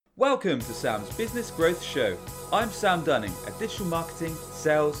Welcome to Sam's Business Growth Show. I'm Sam Dunning, a digital marketing,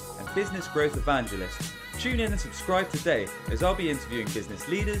 sales and business growth evangelist. Tune in and subscribe today as I'll be interviewing business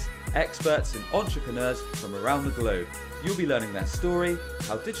leaders, experts and entrepreneurs from around the globe. You'll be learning their story,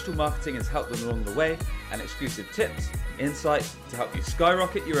 how digital marketing has helped them along the way, and exclusive tips and insights to help you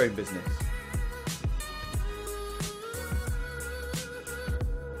skyrocket your own business.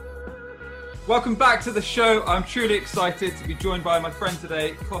 Welcome back to the show. I'm truly excited to be joined by my friend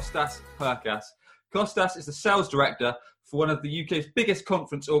today, Kostas Perkas. Kostas is the sales director for one of the UK's biggest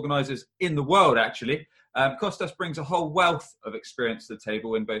conference organisers in the world, actually. Kostas brings a whole wealth of experience to the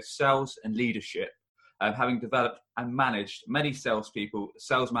table in both sales and leadership, having developed and managed many salespeople,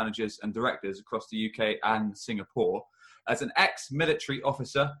 sales managers and directors across the UK and Singapore. As an ex-military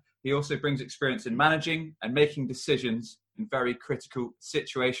officer, he also brings experience in managing and making decisions in very critical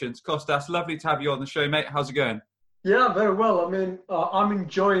situations. Kostas, lovely to have you on the show, mate. How's it going? Yeah, very well. I mean, I'm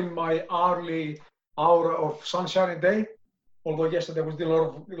enjoying my early hour of sunshiny day. Although yesterday was doing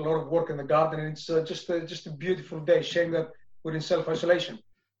a lot of work in the garden, and it's just a beautiful day. Shame that we're in self-isolation.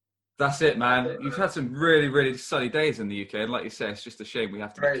 That's it, man. You've had some really, really sunny days in the UK, and like you say, it's just a shame we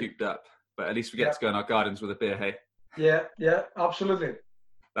have to be cooped up. But at least we get to go in our gardens with a beer, hey? Yeah, absolutely.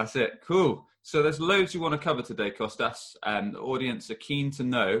 That's it. Cool. So there's loads you want to cover today, Kostas, and the audience are keen to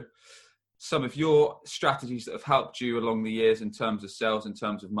know some of your strategies that have helped you along the years in terms of sales, in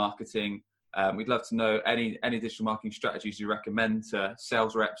terms of marketing. We'd love to know any digital marketing strategies you recommend to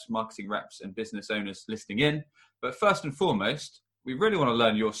sales reps, marketing reps, and business owners listening in. But first and foremost, we really want to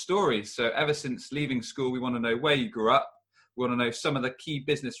learn your story. So ever since leaving school, we want to know where you grew up. We want to know some of the key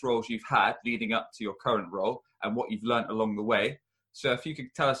business roles you've had leading up to your current role and what you've learned along the way. So if you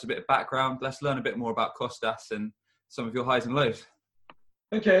could tell us a bit of background, let's learn a bit more about Kostas and some of your highs and lows.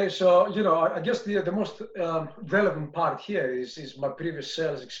 Okay, so, I guess the most relevant part here is my previous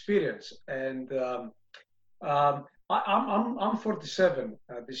sales experience. And I'm 47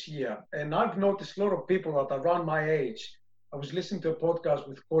 this year, and I've noticed a lot of people that are around my age. I was listening to a podcast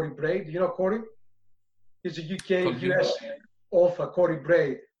with Corey Braid. Do you know Corey? He's a US author, Corey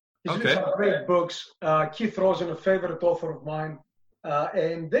Braid. He's written some great books. Keith Rosen, a favorite author of mine.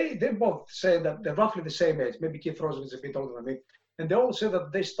 And they both say that they're roughly the same age. Maybe Keith Rosen is a bit older than me. And they all say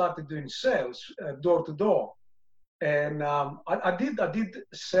that they started doing sales door to door. And I did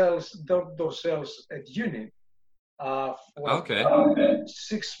sales, door sales at uni for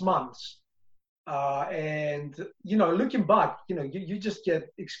 6 months. And looking back, you just get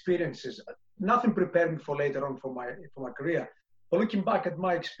experiences. Nothing prepared me for later on for my career. But looking back at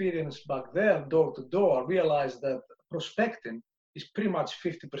my experience back there, door to door, I realized that prospecting is pretty much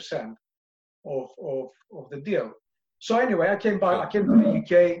 50% of the deal. So anyway, I came to the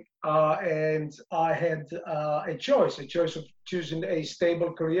UK, and I had a choice of choosing a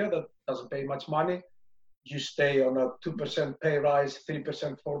stable career that doesn't pay much money. You stay on a 2% pay rise,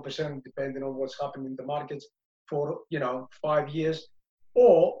 3%, 4%, depending on what's happening in the markets for 5 years.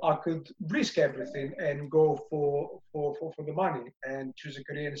 Or I could risk everything and go for the money and choose a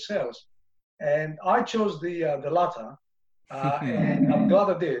career in sales. And I chose the latter, and I'm glad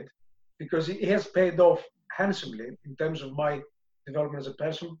I did, because it has paid off handsomely in terms of my development as a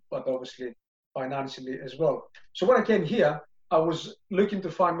person, but obviously financially as well. So when I came here, I was looking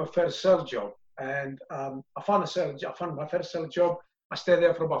to find my first sales job, and I found my first sales job. I stayed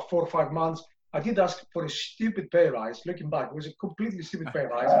there for about 4 or 5 months. I did ask for a stupid pay rise. Looking back, it was a completely stupid pay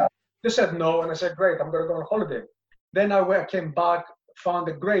rise. They said no, and I said, great, I'm going to go on holiday. Then I came back, found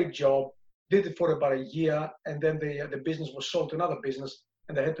a great job, did it for about a year, and then the business was sold to another business,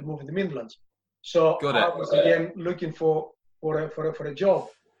 and they had to move in the Midlands. So I was again looking for a job.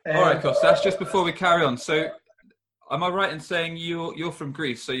 And all right, Kostas, just before we carry on, so am I right in saying you're from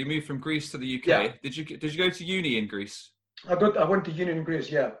Greece? So you moved from Greece to the UK. Yeah. Did you go to uni in Greece? I went to uni in Greece,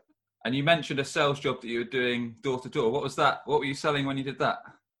 yeah. And you mentioned a sales job that you were doing door to door. What was that? What were you selling when you did that?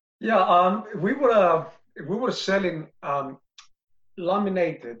 Yeah, we were selling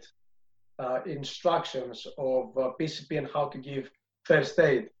laminated instructions of PCP and how to give first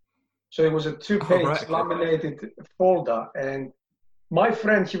aid. So it was a 2-page laminated folder. And my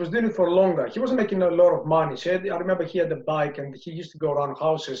friend, he was doing it for longer. He wasn't making a lot of money. So I remember he had a bike, and he used to go around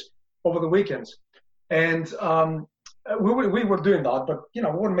houses over the weekends. And we were doing that, but we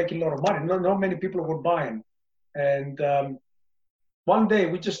weren't making a lot of money. Not many people were buying. And one day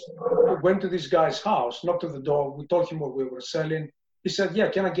we just went to this guy's house, knocked on the door. We told him what we were selling. He said, yeah,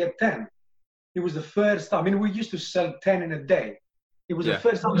 can I get 10? It was the first time. I mean, we used to sell 10 in a day. It was the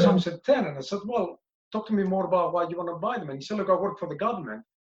first time someone said 10. And I said, well, talk to me more about why you want to buy them. And he said, look, I work for the government,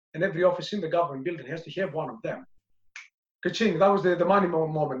 and every office in the government building has to have one of them. Kaching, that was the money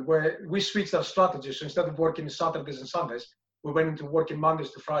moment where we switched our strategy. So instead of working Saturdays and Sundays, we went into working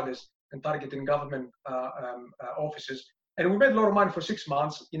Mondays to Fridays and targeting government offices. And we made a lot of money for 6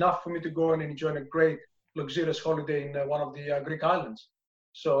 months, enough for me to go and enjoy a great, luxurious holiday in one of the Greek islands.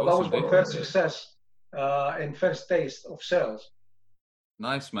 So awesome, that was my first success and first taste of sales.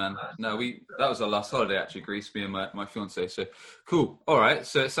 Nice, man. No, that was our last holiday, actually, Greece, me and my fiance. So cool. All right.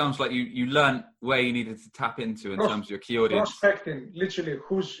 So it sounds like you learned where you needed to tap into in terms of your key audience. Prospecting, literally,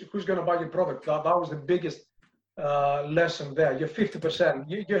 who's going to buy your product? That was the biggest lesson there. You're 50%.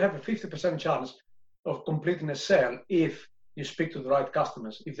 You have a 50% chance of completing a sale if you speak to the right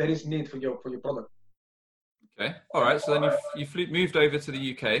customers, if there is need for your product. Okay. All right. So then you moved over to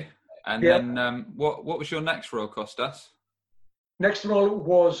the UK, and then what was your next role, Kostas? Next role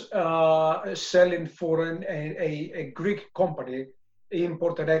was selling for a Greek company,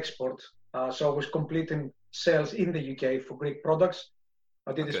 import and export. So I was completing sales in the UK for Greek products.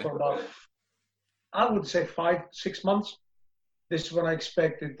 I did this for about, I would say 5-6 months. This is when I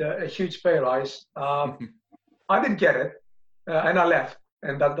expected a huge pay rise. I didn't get it, and I left,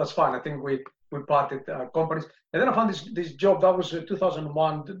 and that's fine. I think we parted companies. And then I found this job. That was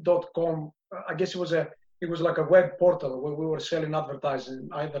 2001.com. I guess it was like a web portal where we were selling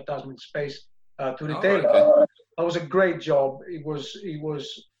advertisement space to retailers. Okay. That was a great job. It was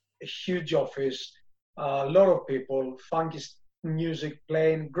a huge office, a lot of people, funky music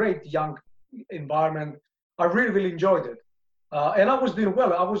playing, great young environment. I really, really enjoyed it. And I was doing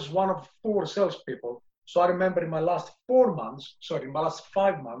well. I was one of 4 salespeople. So I remember in my last 5 months,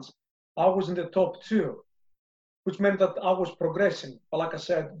 I was in the top 2. Which meant that I was progressing. But like I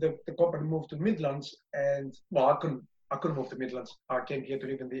said, the company moved to Midlands, and well, I couldn't move to Midlands. I came here to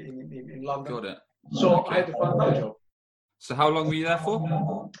live in London. Got it. So I had to find another job. So how long were you there for?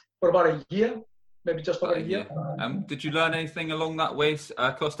 For about a year, maybe just over a year. Did you learn anything along that way,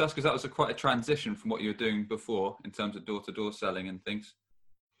 Kostas? Because that was quite a transition from what you were doing before in terms of door-to-door selling and things.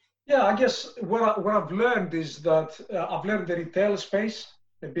 Yeah, I guess what I've learned is that I've learned the retail space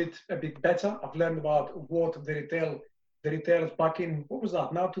a bit better. I've learned about what the retailers back in, what was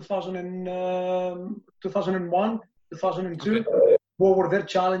that now, 2001, 2002, what were their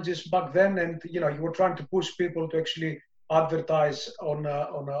challenges back then, and you were trying to push people to actually advertise on a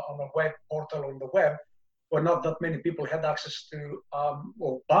web portal on the web, where not that many people had access to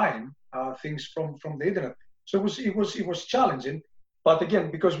or buying things from the internet. So it was challenging, but again,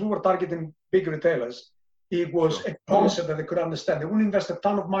 because we were targeting big retailers, it was a concept that they could understand. They wouldn't invest a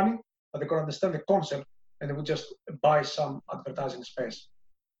ton of money, but they could understand the concept, and they would just buy some advertising space.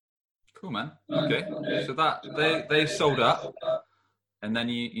 Cool, man. Okay, so that they sold up, and then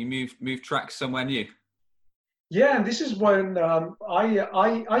you moved tracks somewhere new. Yeah, and this is when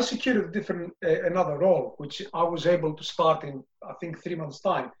I secured another role, which I was able to start in, I think, 3 months'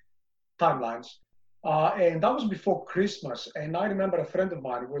 timelines. And that was before Christmas. And I remember a friend of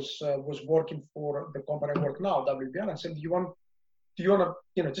mine was working for the company I work now, WBR, and said, do you want to,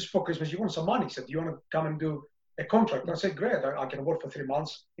 just for Christmas, you want some money? He said, do you want to come and do a contract? And I said, great, I can work for 3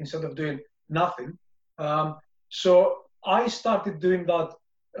 months instead of doing nothing. So I started doing that.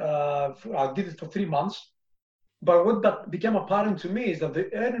 I did it for 3 months. But what that became apparent to me is that the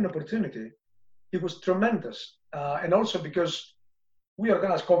earning opportunity, it was tremendous. And also because we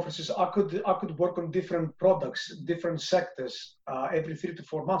organize conferences, I could work on different products, different sectors every 3 to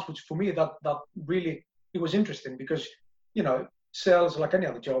 4 months, which for me that really, it was interesting because sales, like any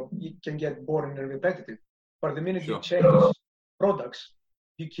other job, you can get boring and repetitive. But the minute you change products,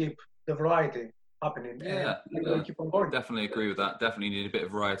 you keep the variety happening. Yeah, and keep on going. Definitely agree with that. Definitely need a bit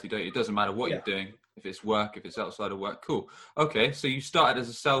of variety, don't you? It doesn't matter what you're doing, if it's work, if it's outside of work. Cool. Okay, so you started as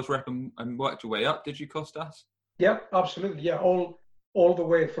a sales rep and worked your way up, did you, Kostas? Yeah, absolutely. Yeah, all the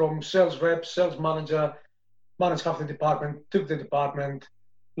way from sales rep, sales manager, managed half the department, took the department,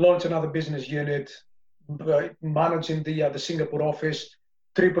 launched another business unit, managing the Singapore office,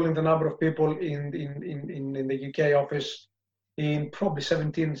 tripling the number of people in the UK office in probably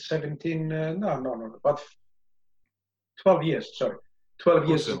 12 years, sorry. 12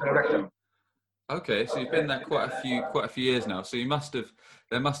 years as director. Okay, so you've been there quite a few years now. So there must have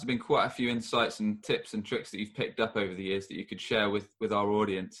been quite a few insights and tips and tricks that you've picked up over the years that you could share with our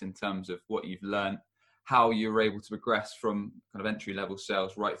audience in terms of what you've learned, how you were able to progress from kind of entry level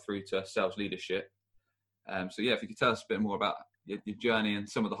sales right through to sales leadership. So yeah, if you could tell us a bit more about your journey and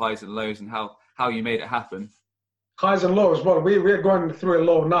some of the highs and lows and how you made it happen. Highs and lows. Well, we're going through a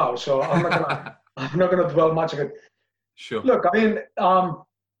low now, so I'm not gonna dwell much of it. Sure. Look, I mean,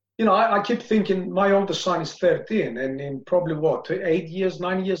 I keep thinking my oldest son is 13, and in probably 9 years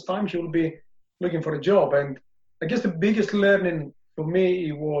time, he will be looking for a job. And I guess the biggest learning for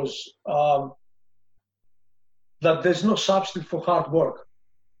me was that there's no substitute for hard work,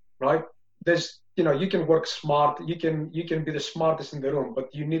 right? You can work smart, you can be the smartest in the room,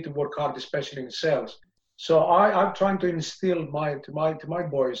 but you need to work hard, especially in sales. So I'm trying to instill to my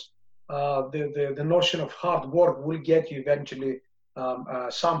boys the notion of hard work will get you eventually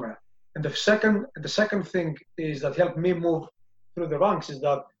somewhere. And the second thing is that helped me move through the ranks is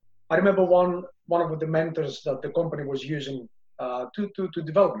that I remember one of the mentors that the company was using to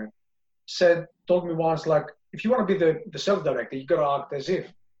develop me told me once, like, if you want to be the sales director, you got to act as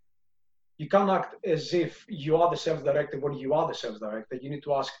if. You can't act as if you are the sales director when you are the sales director. You need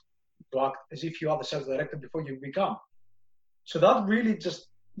to act as if you are the sales director before you become. So that really just,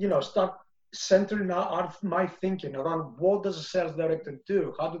 start centering my thinking around what does a sales director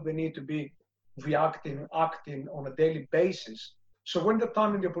do? How do they need to be acting on a daily basis? So when the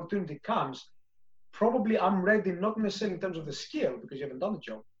time and the opportunity comes, probably I'm ready, not necessarily in terms of the skill, because you haven't done the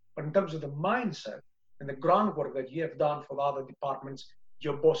job, but in terms of the mindset and the groundwork that you have done for the other departments,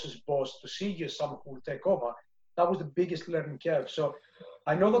 your boss's boss, to see you as someone who will take over. That was the biggest learning curve. So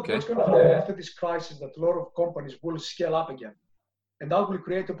I know that what's going to happen after this crisis, that a lot of companies will scale up again. And that will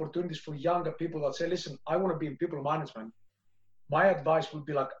create opportunities for younger people that say, listen, I want to be in people management. My advice would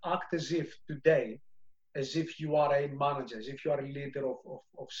be like, act as if today, as if you are a manager, as if you are a leader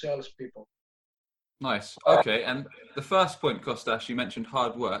of salespeople. Nice. Okay. And the first point, Kostas, you mentioned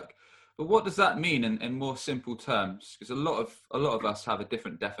hard work. But what does that mean in more simple terms? Because a lot of us have a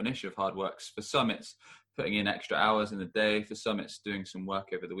different definition of hard work. For some, it's putting in extra hours in the day. For some, it's doing some work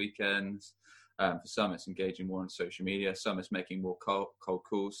over the weekends. For some, it's engaging more on social media. Some, it's making more cold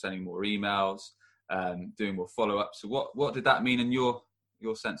calls, sending more emails, doing more follow-ups. So what did that mean in your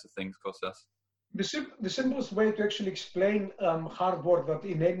sense of things, Kostas? The simplest way to actually explain hard work that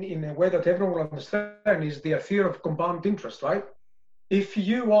in a way that everyone will understand is the fear of compound interest, right? If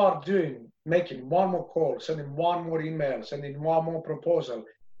you are making one more call, sending one more email, sending one more proposal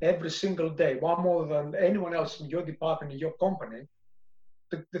every single day, one more than anyone else in your department, in your company,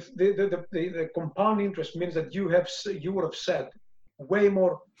 the compound interest means that you would have sent way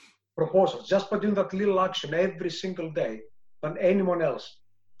more proposals just by doing that little action every single day than anyone else.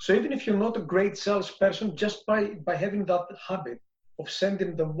 So even if you're not a great salesperson, just by having that habit of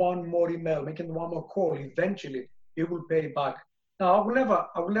sending the one more email, making one more call, eventually it will pay back. Now,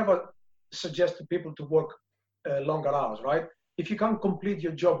 I will never suggest to people to work longer hours, right? If you can't complete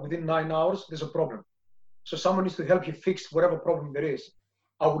your job within 9 hours, there's a problem. So someone needs to help you fix whatever problem there is.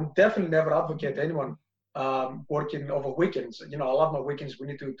 I would definitely never advocate anyone working over weekends. I love my weekends. We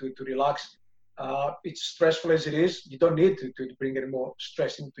need to relax. It's stressful as it is. You don't need to bring any more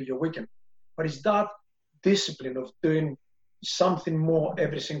stress into your weekend. But it's that discipline of doing something more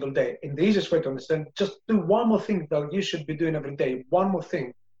every single day. And the easiest way to understand, just do one more thing that you should be doing every day, one more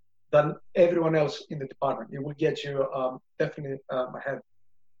thing than everyone else in the department. It will get you definitely ahead.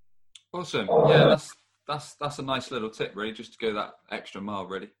 Awesome. Yeah, that's a nice little tip, really, just to go that extra mile,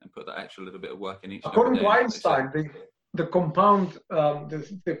 really, and put that extra little bit of work in each. According to Einstein, the compound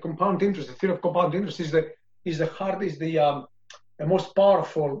interest, the theory of compound interest is the most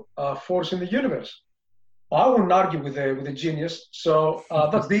powerful force in the universe. I wouldn't argue with a genius, so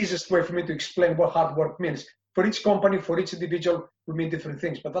that's the easiest way for me to explain what hard work means. For each company, for each individual, we mean different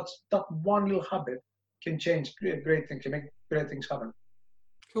things, but that one little habit can change great things, can make great things happen.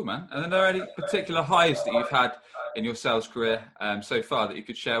 Cool, man. And are there any particular highs that you've had in your sales career so far that you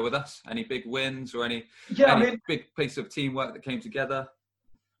could share with us? Any big wins or any big piece of teamwork that came together?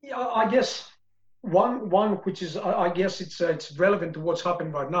 Yeah, I guess one which is, I guess it's relevant to what's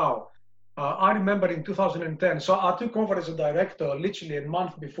happening right now. I remember in 2010, so I took over as a director literally a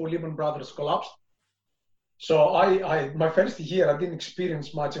month before Lehman Brothers collapsed. So my first year, I didn't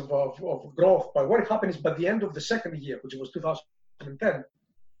experience much of growth. But what happened is by the end of the second year, which was 2010,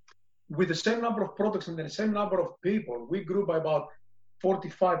 with the same number of products and the same number of people, we grew by about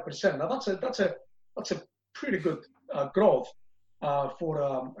 45%. Now that's a pretty good growth for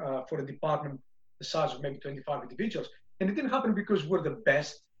a department the size of maybe 25 individuals. And it didn't happen because we're the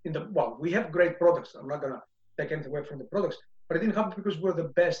best we have great products. I'm not going to take anything away from the products, but it didn't happen because we're the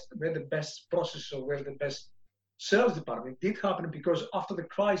best. We're the best processor. We're the best sales department. It did happen because after the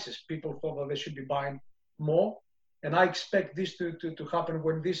crisis, people thought that they should be buying more. And I expect this to happen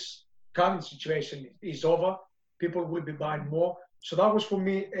when this current situation is over. People will be buying more. So that was for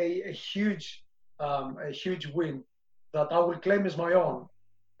me a huge win that I will claim as my own,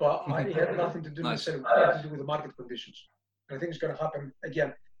 but it had nothing to do necessarily with the market conditions. And I think it's going to happen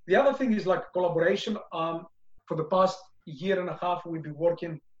again. The other thing is like collaboration. For the past year and a half, we've been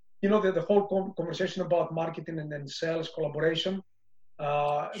working the whole conversation about marketing and then sales collaboration.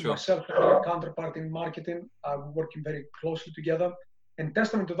 Sure. Myself and my counterpart in marketing are working very closely together. And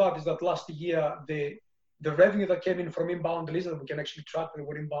testament to that is that last year, the revenue that came in from inbound leads that we can actually track, that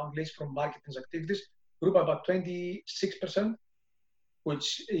were inbound leads from marketing's activities, grew by about 26%,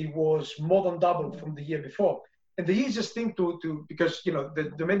 which it was more than double from the year before. And the easiest thing to because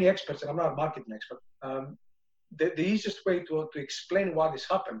the many experts, and I'm not a marketing expert, the easiest way to explain why this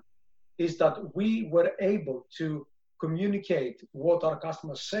happened is that we were able to communicate what our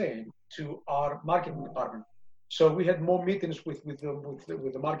customers saying to our marketing department. So we had more meetings with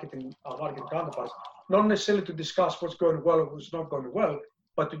the marketing counterparts, not necessarily to discuss what's going well or what's not going well,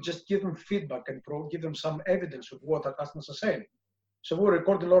 but to just give them feedback and give them some evidence of what our customers are saying. So we were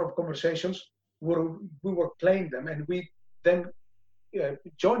recording a lot of conversations. We were playing them, and we then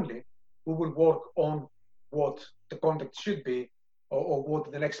jointly we will work on what the content should be or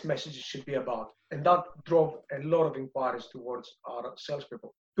what the next message should be about. And that drove a lot of inquiries towards our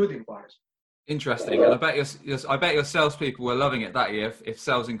salespeople, good inquiries. Interesting. And I bet your salespeople were loving it that year. If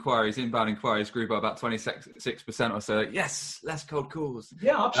sales inquiries, inbound inquiries grew by about 26% or so, yes, less cold calls.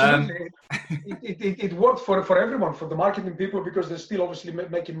 Yeah, absolutely. It worked for everyone, for the marketing people, because they're still obviously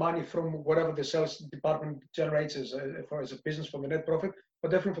making money from whatever the sales department generates as a business from the net profit,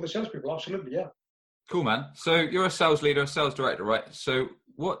 but definitely for the salespeople, absolutely, yeah. Cool, man. So you're a sales leader, a sales director, right? So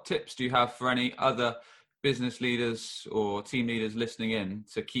what tips do you have for any other business leaders or team leaders listening in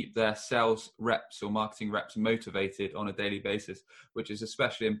to keep their sales reps or marketing reps motivated on a daily basis, which is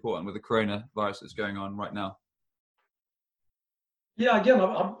especially important with the coronavirus that's going on right now? Yeah, again,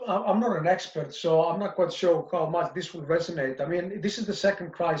 I'm not an expert, so I'm not quite sure how much this will resonate. I mean, this is the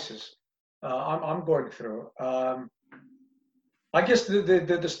second crisis I'm going through. I guess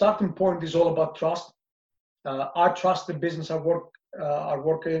the starting point is all about trust. I trust the business I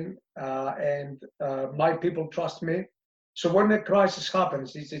work in, and my people trust me. So when a crisis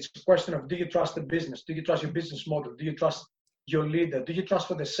happens, it's a question of, do you trust the business? Do you trust your business model? Do you trust your leader? Do you trust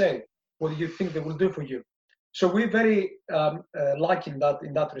what they say? What do you think they will do for you? So we're very like in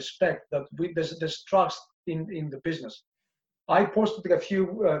that respect, that there's trust in the business. I posted a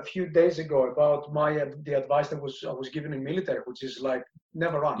few days ago about the advice that I was given in military, which is like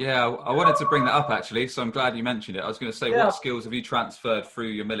never run. Yeah, I wanted to bring that up actually, so I'm glad you mentioned it. I was going to say, what skills have you transferred through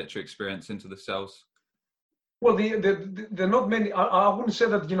your military experience into the sales? Well, the not many. I wouldn't say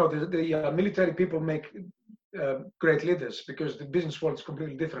that the military people make great leaders, because the business world is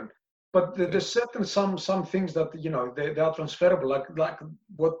completely different. But there's certain some things that they are transferable, like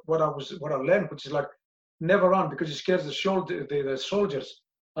what I learned, which is like never run, because it scares the soldiers.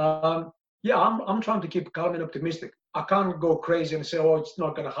 I'm trying to keep calm and optimistic. I can't go crazy and say, oh, it's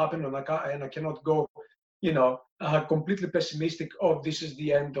not going to happen, and I cannot go, completely pessimistic. Oh, this is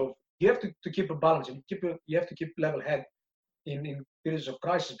the end of. You have to keep a balance, and you have to keep level head in periods of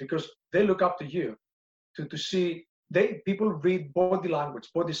crisis, because they look up to you to see. People read body language,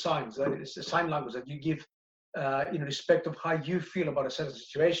 body signs, it's a sign language that you give in respect of how you feel about a certain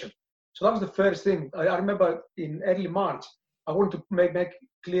situation. So that was the first thing. I remember in early March, I wanted to make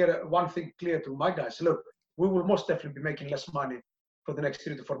one thing clear to my guys. Look, we will most definitely be making less money for the next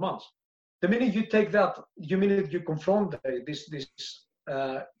 3 to 4 months. The minute you take that, the minute you confront this,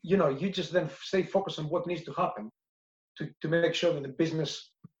 you just then stay focused on what needs to happen to make sure that the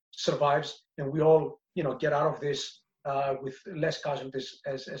business survives and we all, get out of this with less casualties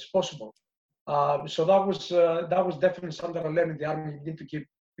as possible. So that was definitely something that I learned in the army. You need to keep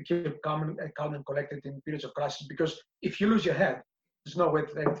calm and collected in periods of crisis, because if you lose your head, there's no way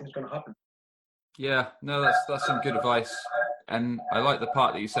that anything's going to happen. Yeah, no, that's some good advice. And I like the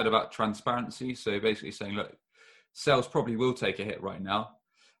part that you said about transparency. So basically saying, look, sales probably will take a hit right now.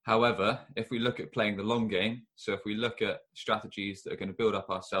 However, if we look at playing the long game, so if we look at strategies that are going to build up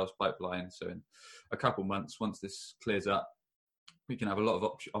our sales pipeline, so in a couple months, once this clears up, we can have a lot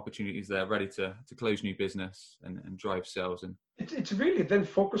of opportunities there ready to close new business and drive sales. And it's really then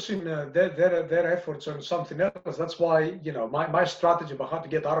focusing their efforts on something else. That's why, my strategy about how to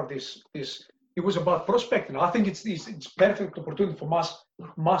get out of this is, it was about prospecting. I think it's perfect opportunity for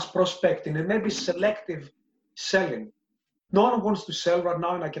mass prospecting and maybe selective selling. No one wants to sell right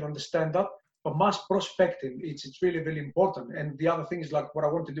now, and I can understand that. But mass prospecting, it's really, really important. And the other thing is, like, what I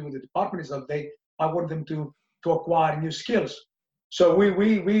want to do with the department is that I want them to acquire new skills. So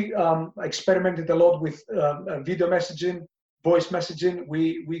we experimented a lot with video messaging, voice messaging.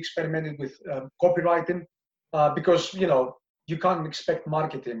 We experimented with copywriting because you can't expect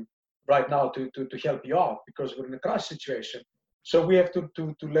marketing right now to help you out, because we're in a crisis situation. So we have to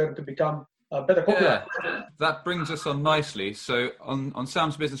learn to become better copyright. Yeah, that brings us on nicely. So on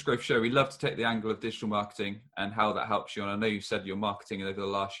Sam's Business Growth Show, we love to take the angle of digital marketing and how that helps you. And I know you said your marketing over the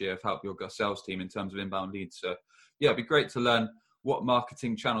last year have helped your sales team in terms of inbound leads. So yeah, it'd be great to learn what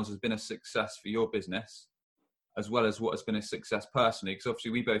marketing channels has been a success for your business, as well as what has been a success personally. Because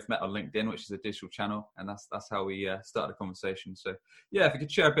obviously we both met on LinkedIn, which is a digital channel, and that's how we started a conversation. So yeah, if you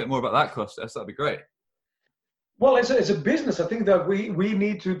could share a bit more about that, Kostas, that'd be great. Well, as a business, I think that we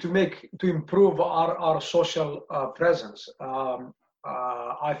need to improve our social presence.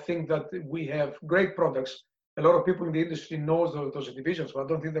 I think that we have great products. A lot of people in the industry knows those individuals, but I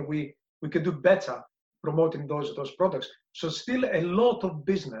don't think that we could do better promoting those products. So still a lot of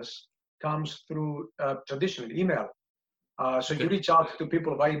business comes through traditional email. So you reach out to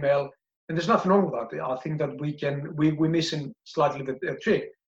people by email, and there's nothing wrong with that. I think that we're missing slightly the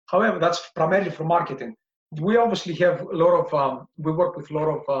trick. However, that's primarily for marketing. We obviously have a lot of, we work with a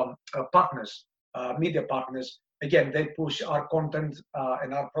lot of partners, media partners. Again, they push our content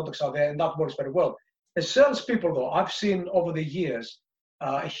and our products out there, and that works very well. As salespeople, though, I've seen over the years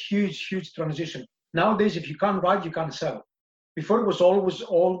a huge transition. Nowadays, if you can't write, you can't sell. Before, it was always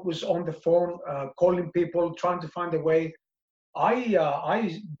on the phone, calling people, trying to find a way.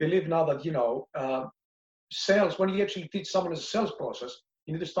 I believe now that, sales, when you actually teach someone a sales process,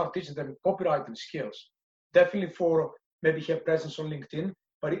 you need to start teaching them copywriting skills. Definitely for maybe have presence on LinkedIn,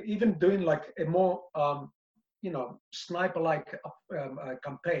 but even doing like a more, sniper-like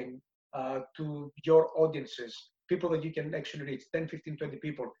campaign to your audiences, people that you can actually reach, 10, 15, 20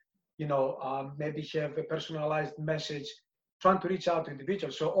 people, maybe have a personalized message, trying to reach out to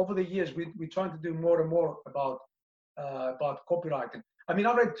individuals. So over the years, we're trying to do more and more about copywriting. I mean,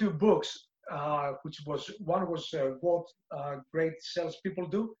 I read 2 books, one was What Great Salespeople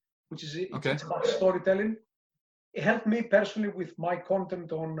Do, which is it's about storytelling. It helped me personally with my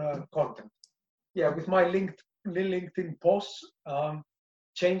content on content. Yeah, with my LinkedIn posts,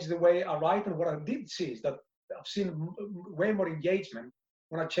 changed the way I write. And what I did see is that I've seen way more engagement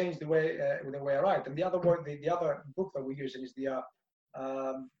when I changed the way I write. And the other book that we're using is the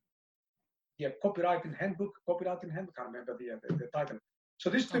Copywriting Handbook. I can't remember the title. So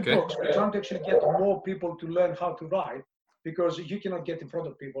these 2 books, we're trying to actually get more people to learn how to write, because you cannot get in front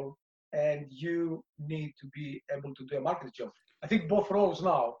of people and you need to be able to do a marketing job. I think both roles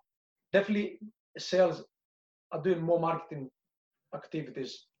now, definitely sales are doing more marketing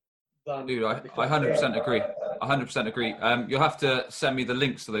activities than... Dude, I 100% agree. 100% agree. You'll have to send me the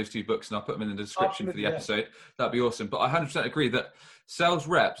links to those 2 books and I'll put them in the description for the episode. That'd be awesome. But I 100% agree that sales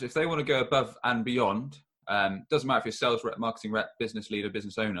reps, if they want to go above and beyond, doesn't matter if you're sales rep, marketing rep, business leader,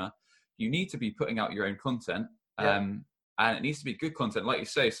 business owner, you need to be putting out your own content. And it needs to be good content, like you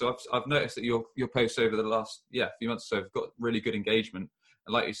say. So I've noticed that your posts over the last few months or so have got really good engagement.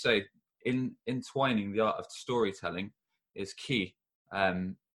 And like you say, entwining the art of storytelling is key.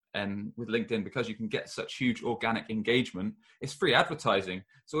 And with LinkedIn, because you can get such huge organic engagement, it's free advertising.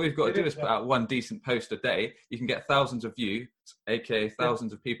 So all you've got to do is put out one decent post a day. You can get thousands of views, aka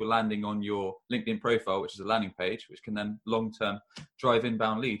thousands of people landing on your LinkedIn profile, which is a landing page, which can then long-term drive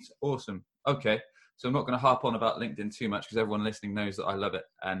inbound leads. Awesome. Okay. So I'm not going to harp on about LinkedIn too much because everyone listening knows that I love it,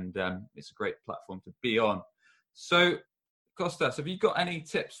 and it's a great platform to be on. So, Kostas, have you got any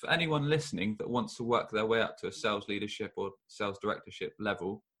tips for anyone listening that wants to work their way up to a sales leadership or sales directorship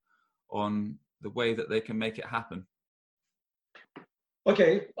level on the way that they can make it happen?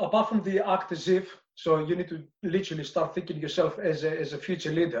 Okay, apart from the act as if, so you need to literally start thinking yourself as a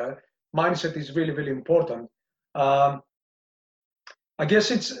future leader. Mindset is really, really important. I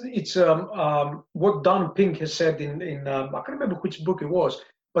guess it's what Dan Pink has said in I can't remember which book it was,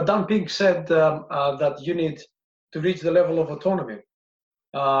 but Dan Pink said that you need to reach the level of autonomy.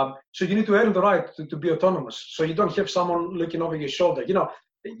 So you need to earn the right to be autonomous. So you don't have someone looking over your shoulder.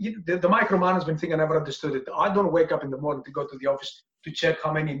 The micromanagement thing, I never understood it. I don't wake up in the morning to go to the office to check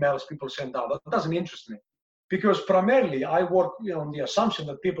how many emails people send out. That doesn't interest me, because primarily I work on the assumption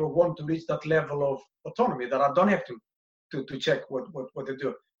that people want to reach that level of autonomy, that I don't have to check what they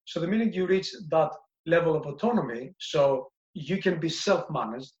do. So the minute you reach that level of autonomy, so you can be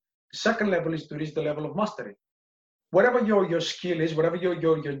self-managed, the second level is to reach the level of mastery. Whatever your skill is, whatever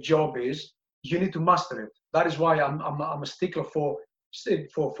your job is, you need to master it. That is why I'm a stickler for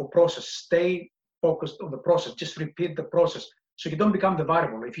process. Stay focused on the process. Just repeat the process, so you don't become the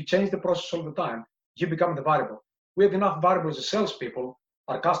variable. If you change the process all the time, you become the variable. We have enough variables as salespeople,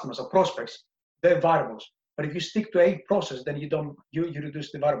 our customers, our prospects, they're variables. But if you stick to a process, then you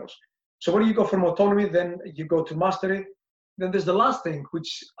reduce the variables. So when you go from autonomy, then you go to mastery. Then there's the last thing,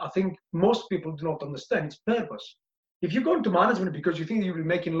 which I think most people do not understand. It's purpose. If you go into management because you think you'll be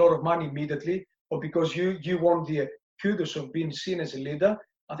making a lot of money immediately, or because you want the kudos of being seen as a leader,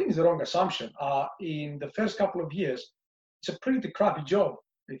 I think it's the wrong assumption. In the first couple of years, it's a pretty crappy job,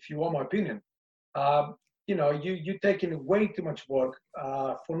 if you want my opinion. You're taking way too much work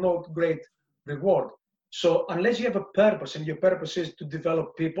for no great reward. So unless you have a purpose and your purpose is to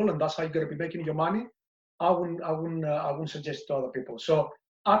develop people, and that's how you're going to be making your money, I wouldn't suggest to other people. So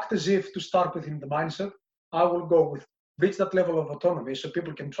act as if to start with in the mindset. I will go with reach that level of autonomy so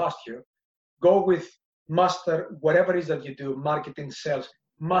people can trust you. Go with master whatever it is that you do, marketing, sales,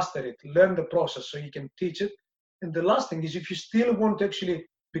 master it, learn the process so you can teach it. And the last thing is, if you still want to actually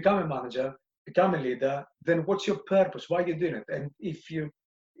become a manager, become a leader, then what's your purpose? Why are you doing it? And if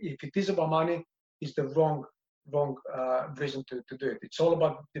it is about money, it's the wrong reason to do it. It's all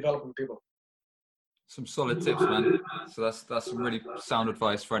about developing people. Some solid tips, man. So that's some really sound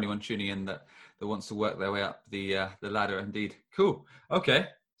advice for anyone tuning in that wants to work their way up the ladder. Indeed, cool. Okay,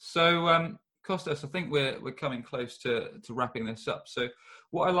 so Kostas, I think we're coming close to wrapping this up. So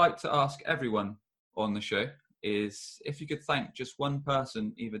what I like to ask everyone on the show is if you could thank just one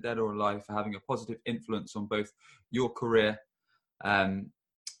person, either dead or alive, for having a positive influence on both your career and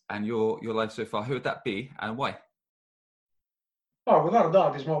your life so far. Who would that be and why? Oh, without a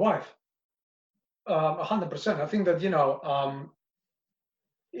doubt, it's my wife. 100%. I think that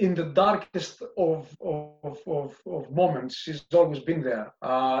in the darkest of moments, she's always been there.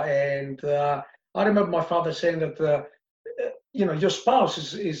 And I remember my father saying that your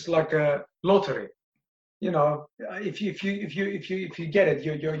spouse is like a lottery. If you get it,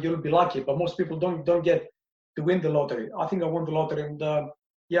 you'll be lucky. But most people don't get to win the lottery. I think I won the lottery, and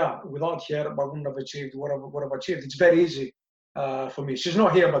without her, I wouldn't have achieved what I've achieved. It's very easy for me. She's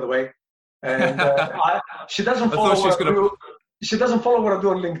not here, by the way. And she doesn't follow what I do. She doesn't follow what I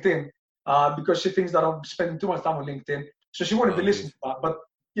do on LinkedIn because she thinks that I'm spending too much time on LinkedIn. So she won't be listening to that. But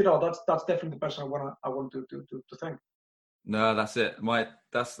that's definitely the person I want to thank. No, that's it.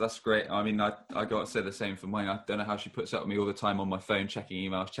 That's great. I mean, I got to say the same for mine. I don't know how she puts up with me all the time on my phone, checking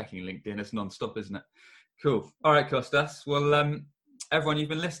emails, checking LinkedIn. It's non-stop, isn't it? Cool. All right, Kostas. Well, everyone, you've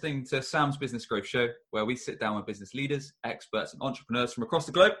been listening to Sam's Business Growth Show, where we sit down with business leaders, experts, and entrepreneurs from across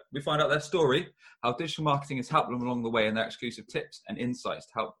the globe. We find out their story, how digital marketing has helped them along the way, and their exclusive tips and insights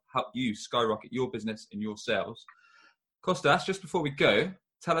to help you skyrocket your business and your sales. Kostas, just before we go,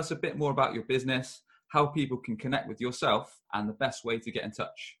 tell us a bit more about your business, how people can connect with yourself, and the best way to get in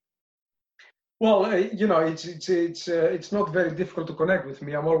touch. Well, it's not very difficult to connect with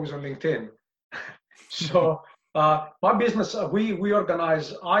me. I'm always on LinkedIn. So my business, we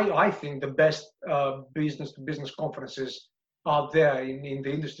organize, I think, the best business-to-business conferences out there in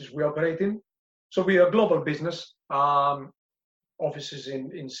the industries we operate in. So we are a global business, offices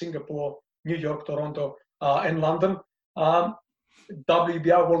in Singapore, New York, Toronto, and London.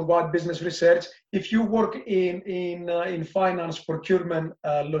 WBR, Worldwide Business Research. If you work in finance, procurement,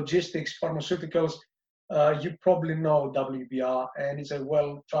 logistics, pharmaceuticals, you probably know WBR, and it's a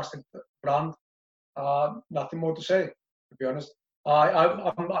well-trusted brand. Nothing more to say, to be honest.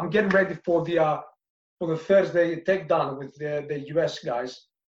 I'm getting ready for the Thursday takedown with the US guys.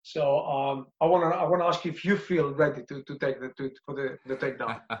 So I want to ask you if you feel ready to take for the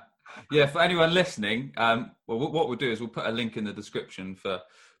takedown. Yeah, for anyone listening, well, what we'll do is we'll put a link in the description for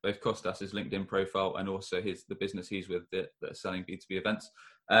both Kostas' LinkedIn profile and also the business he's with that are selling B2B events.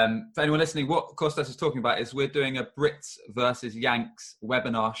 For anyone listening, what Kostas is talking about is we're doing a Brits versus Yanks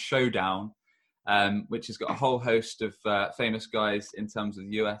webinar showdown, which has got a whole host of famous guys in terms of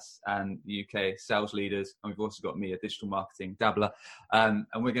the US and the UK sales leaders. And we've also got me, a digital marketing dabbler. And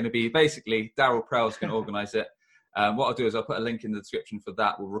we're going to be basically, Daryl Prell's going to organise it. What I'll do is I'll put a link in the description for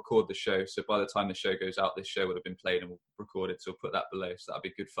that. We'll record the show. So by the time the show goes out, this show would have been played and we'll record it. So we'll put that below. So that'll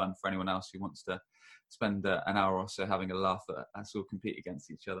be good fun for anyone else who wants to spend an hour or so having a laugh at us all compete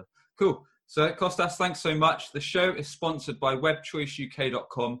against each other. Cool. So Kostas, thanks so much. The show is sponsored by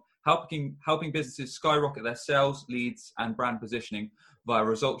webchoiceuk.com, helping businesses skyrocket their sales, leads, and brand positioning via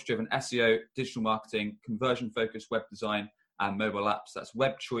results-driven SEO, digital marketing, conversion-focused web design, and mobile apps. That's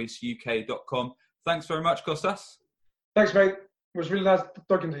webchoiceuk.com. Thanks very much, Kostas. Thanks, mate. It was really nice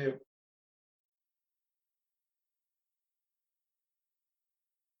talking to you.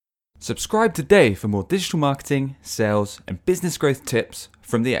 Subscribe today for more digital marketing, sales, and business growth tips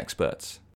from the experts.